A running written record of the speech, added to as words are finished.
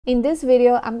In this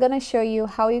video, I'm going to show you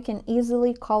how you can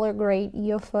easily color grade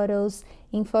your photos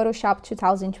in Photoshop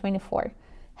 2024.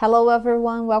 Hello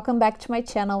everyone, welcome back to my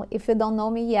channel. If you don't know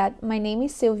me yet, my name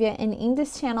is Silvia, and in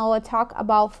this channel I talk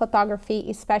about photography,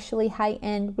 especially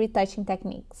high-end retouching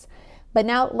techniques. But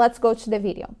now let's go to the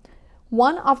video.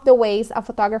 One of the ways a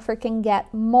photographer can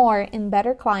get more and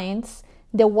better clients,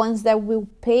 the ones that will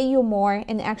pay you more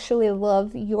and actually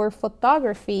love your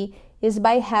photography, is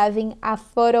by having a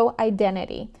photo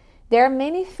identity. There are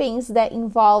many things that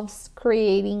involves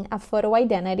creating a photo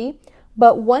identity,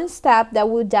 but one step that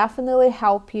will definitely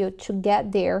help you to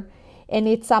get there, and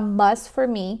it's a must for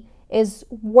me, is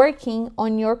working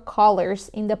on your colors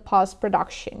in the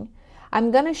post-production. I'm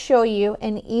gonna show you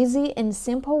an easy and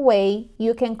simple way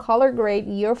you can color grade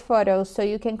your photos so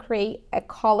you can create a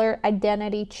color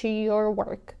identity to your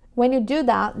work. When you do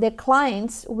that, the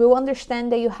clients will understand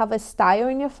that you have a style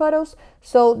in your photos,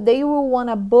 so they will want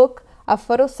to book a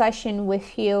photo session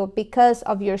with you because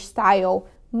of your style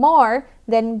more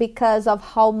than because of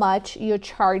how much you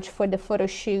charge for the photo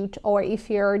shoot or if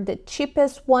you're the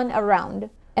cheapest one around.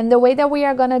 And the way that we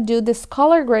are going to do this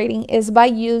color grading is by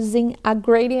using a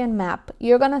gradient map.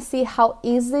 You're going to see how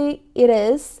easy it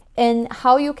is and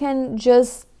how you can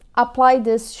just apply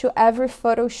this to every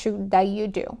photo shoot that you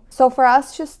do. So for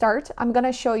us to start, I'm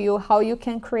gonna show you how you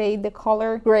can create the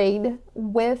color grade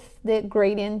with the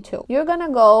gradient tool. You're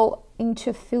gonna go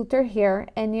into filter here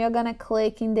and you're gonna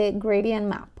click in the gradient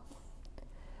map.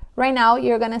 Right now,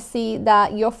 you're gonna see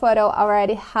that your photo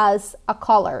already has a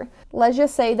color. Let's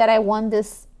just say that I want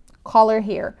this color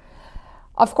here.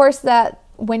 Of course, that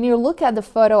when you look at the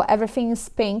photo, everything is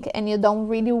pink and you don't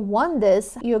really want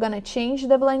this, you're gonna change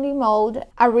the blending mode.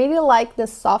 I really like the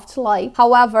soft light.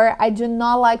 However, I do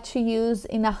not like to use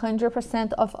in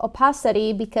 100% of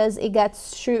opacity because it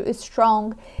gets too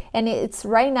strong, and it's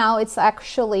right now it's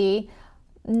actually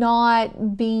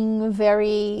not being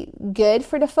very good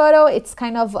for the photo. It's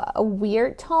kind of a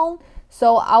weird tone,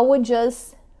 so I would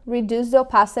just reduce the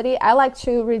opacity. I like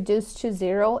to reduce to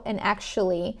 0 and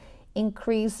actually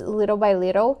increase little by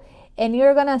little, and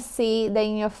you're gonna see that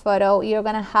in your photo you're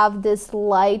gonna have this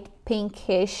light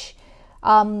pinkish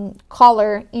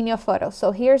color in your photo.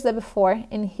 So here's the before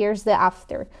and here's the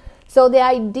after. So the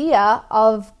idea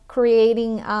of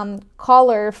creating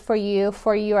color for you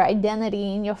for your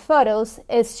identity in your photos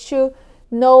is to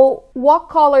know what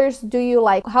colors do you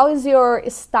like. How is your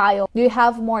style? Do you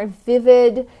have more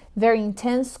vivid, very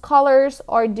intense colors,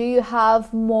 or do you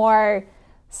have more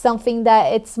something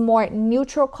that it's more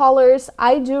neutral colors?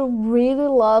 I do really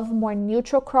love more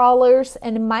neutral colors,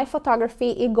 and in my photography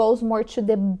it goes more to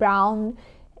the brown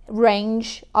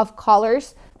range of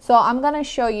colors. So I'm gonna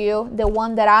show you the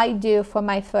one that I do for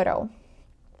my photo.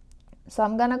 So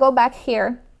I'm gonna go back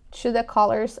here to the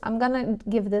colors. I'm gonna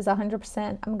give this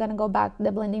 100%. I'm gonna go back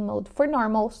the blending mode for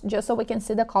normal just so we can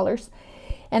see the colors.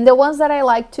 And the ones that I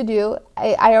like to do,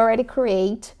 I already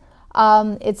create.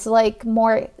 It's like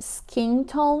more skin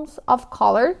tones of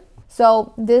color.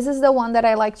 So this is the one that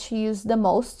I like to use the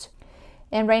most.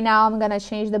 And right now I'm gonna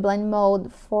change the blend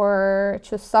mode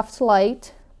to soft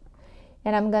light,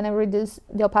 and I'm gonna reduce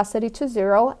the opacity to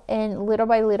 0, and little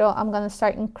by little I'm gonna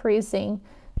start increasing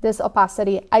this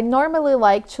opacity. I normally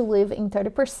like to leave in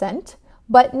 30%,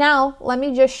 but now let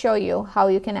me just show you how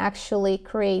you can actually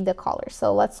create the color.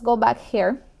 So let's go back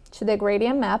here to the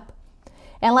gradient map.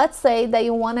 And let's say that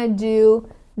you want to do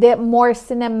the more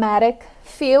cinematic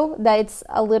feel, that it's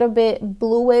a little bit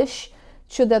bluish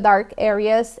to the dark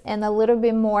areas and a little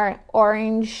bit more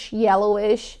orange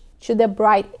yellowish to the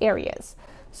bright areas.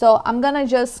 So I'm gonna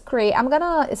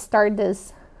start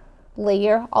this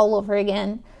layer all over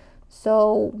again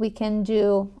so we can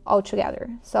do all together.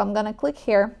 So I'm gonna click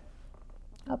here.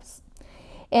 Oops.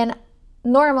 And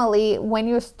normally when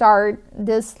you start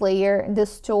this layer,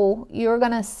 this tool, you're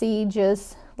gonna see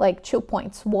just like 2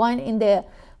 points, one in the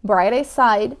brighter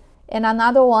side and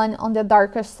another one on the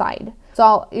darker side.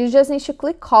 So you just need to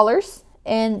click colors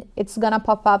and it's gonna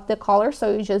pop up the color,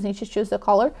 so you just need to choose the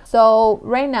color. So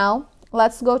right now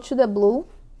let's go to the blue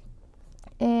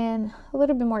and a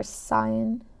little bit more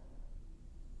cyan,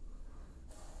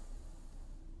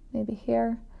 maybe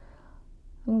here.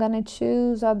 I'm gonna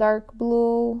choose a dark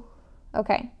blue.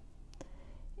 Okay,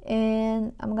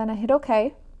 and I'm gonna hit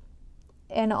OK,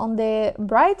 and on the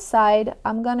bright side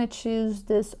I'm gonna choose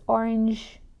this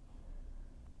orange,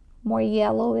 more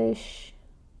yellowish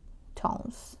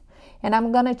tones, and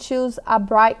I'm gonna choose a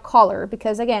bright color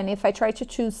because again, if I try to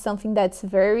choose something that's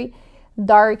very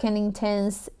dark and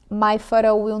intense, my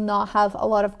photo will not have a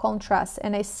lot of contrast,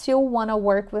 and I still want to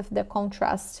work with the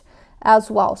contrast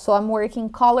as well. So I'm working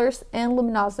colors and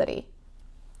luminosity.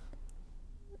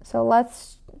 So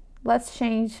let's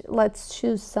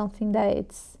choose something that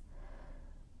it's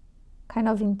kind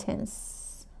of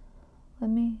intense.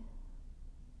 I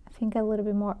think a little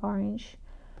bit more orange.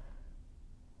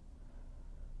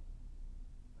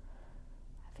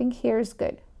 I think here is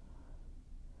good.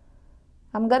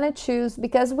 I'm gonna choose,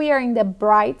 because we are in the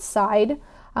bright side,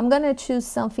 I'm gonna choose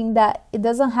something that it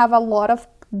doesn't have a lot of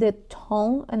the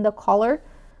tone and the color,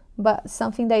 but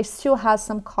something that still has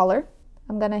some color.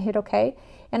 I'm gonna hit OK.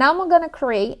 And I'm gonna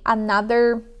create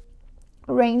another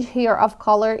range here of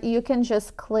color. You can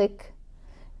just click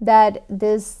that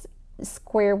this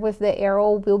square with the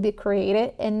arrow will be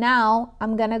created. And now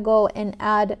I'm gonna go and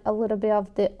add a little bit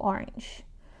of the orange,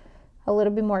 a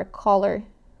little bit more color,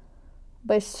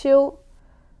 but still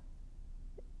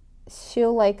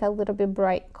like a little bit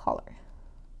bright color.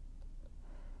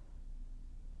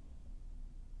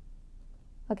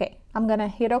 Okay, I'm gonna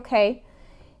hit OK,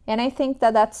 and I think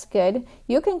that that's good.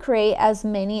 You can create as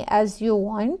many as you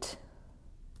want,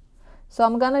 so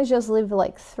I'm gonna just leave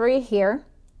like 3 here.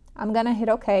 I'm gonna hit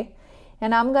OK,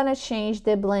 and I'm gonna change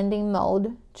the blending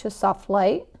mode to soft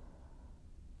light,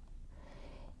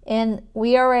 and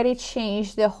we already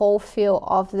changed the whole feel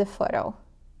of the photo.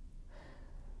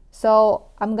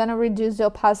 So I'm gonna reduce the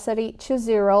opacity to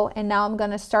 0, and now I'm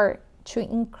gonna start to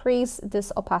increase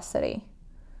this opacity.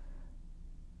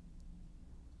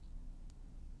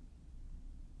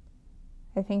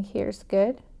 I think here's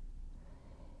good.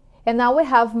 And now we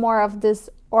have more of this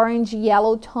orange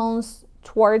yellow tones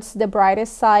towards the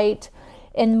brightest side,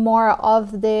 and more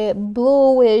of the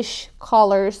bluish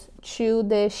colors to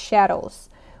the shadows,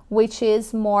 which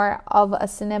is more of a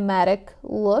cinematic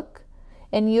look.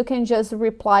 And you can just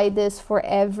reply this for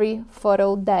every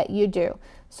photo that you do.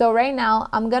 So right now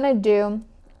I'm gonna do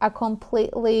a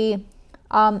completely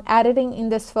editing in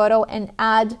this photo and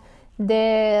add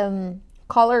the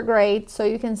color grade, so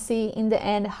you can see in the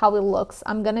end how it looks.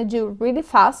 I'm gonna do really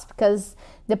fast because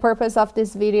the purpose of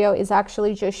this video is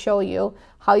actually just show you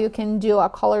how you can do a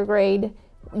color grade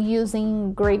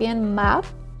using gradient map.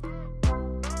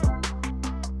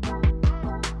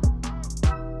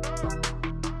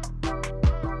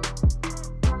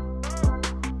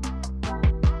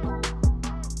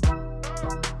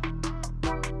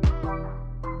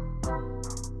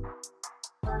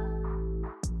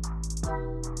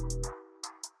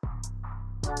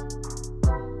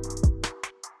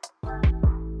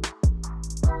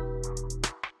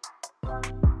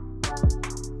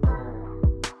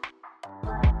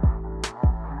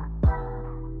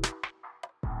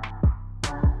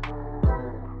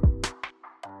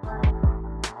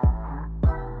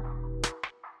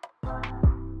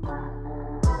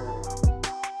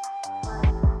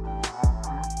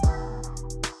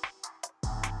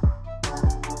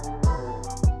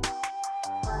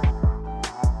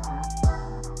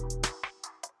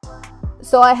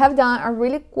 So I have done a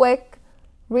really quick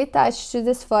retouch to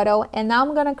this photo, and now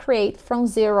I'm gonna create from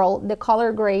 0 the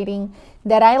color grading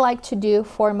that I like to do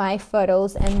for my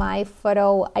photos and my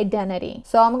photo identity.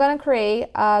 So I'm gonna create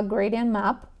a gradient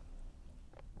map,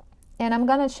 and I'm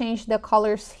gonna change the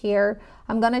colors here.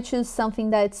 I'm gonna choose something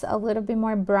that's a little bit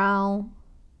more brown,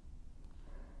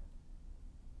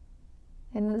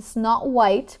 and it's not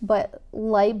white but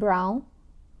light brown.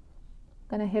 I'm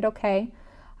gonna hit OK.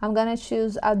 I'm gonna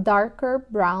choose a darker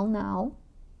brown now.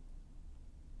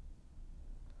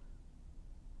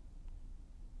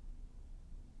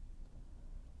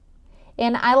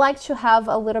 And I like to have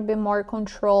a little bit more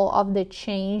control of the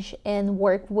change and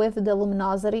work with the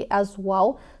luminosity as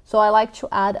well. So I like to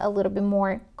add a little bit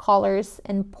more colors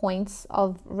and points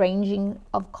of ranging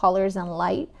of colors and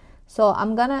light. So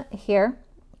I'm gonna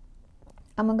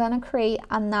create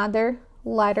another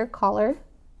lighter color,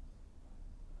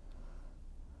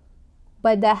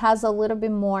 but that has a little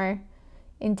bit more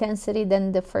intensity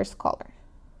than the first color.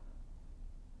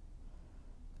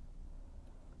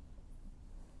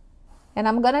 And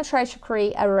I'm gonna try to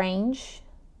create a range.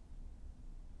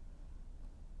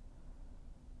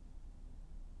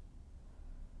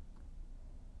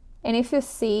 And if you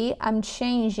see, I'm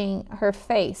changing her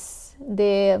face,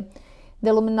 the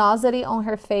luminosity on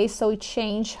her face, so it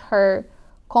changed her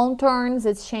contours,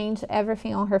 it's changed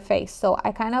everything on her face. So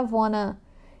I kind of wanna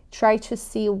try to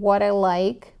see what I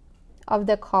like of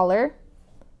the color,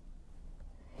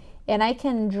 and I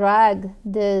can drag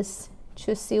this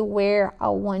to see where I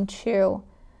want to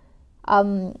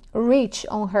reach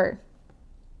on her.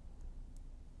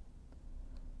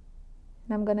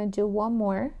 And I'm gonna do one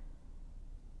more.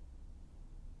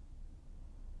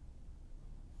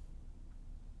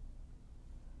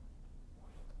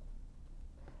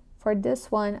 For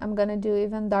this one, I'm gonna do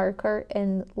even darker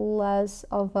and less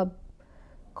of a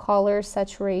color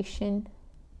saturation.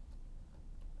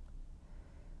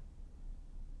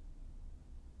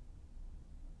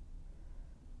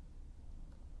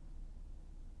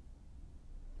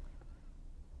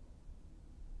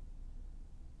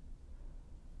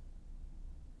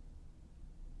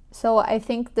 So I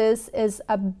think this is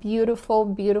a beautiful,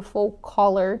 beautiful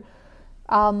color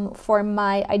for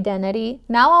my identity.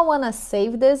 Now I want to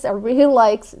save this. I really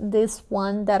like this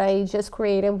one that I just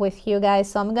created with you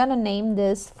guys. So I'm going to name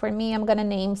this, for me, I'm going to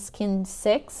name Skin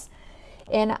 6.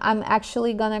 And I'm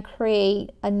actually going to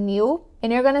create a new,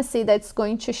 and you're going to see that's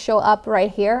going to show up right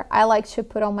here. I like to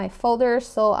put on my folder,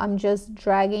 so I'm just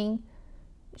dragging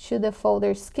to the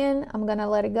folder Skin. I'm going to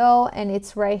let it go, and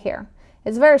it's right here.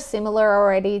 It's very similar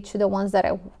already to the ones that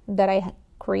I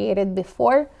created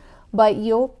before, but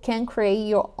you can create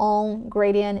your own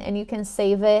gradient and you can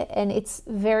save it, and it's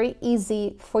very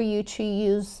easy for you to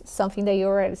use something that you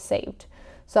already saved.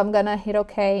 So I'm gonna hit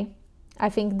OK. I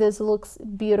think this looks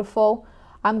beautiful.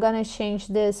 I'm gonna change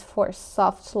this for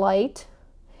soft light,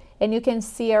 and you can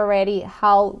see already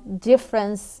how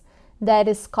difference that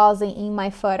is causing in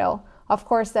my photo. Of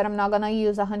course, that I'm not gonna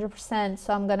use 100%,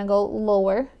 so I'm gonna go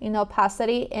lower in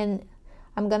opacity, and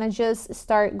I'm gonna just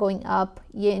start going up,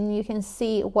 and you can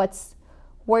see what's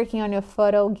working on your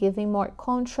photo, giving more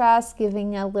contrast,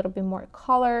 giving a little bit more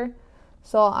color.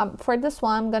 So for this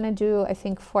one, I'm gonna do, I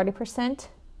think, 40%.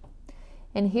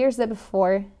 And here's the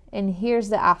before, and here's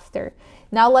the after.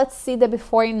 Now let's see the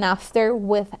before and after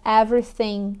with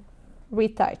everything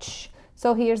retouch.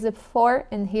 So here's the before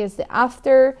and here's the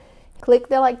after. Click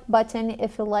the like button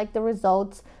if you like the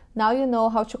results. Now you know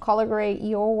how to color grade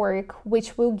your work,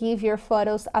 which will give your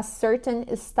photos a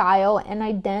certain style and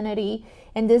identity.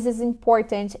 And this is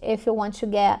important if you want to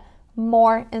get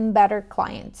more and better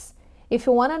clients. If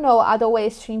you want to know other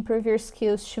ways to improve your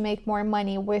skills to make more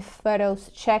money with photos,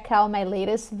 check out my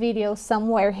latest video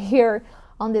somewhere here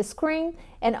on the screen,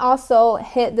 and also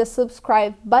hit the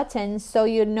subscribe button so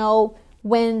you know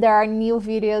when there are new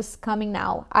videos coming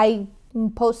out. I'm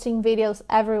posting videos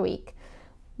every week.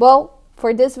 Well,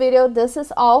 for this video, this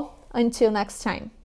is all. Until next time.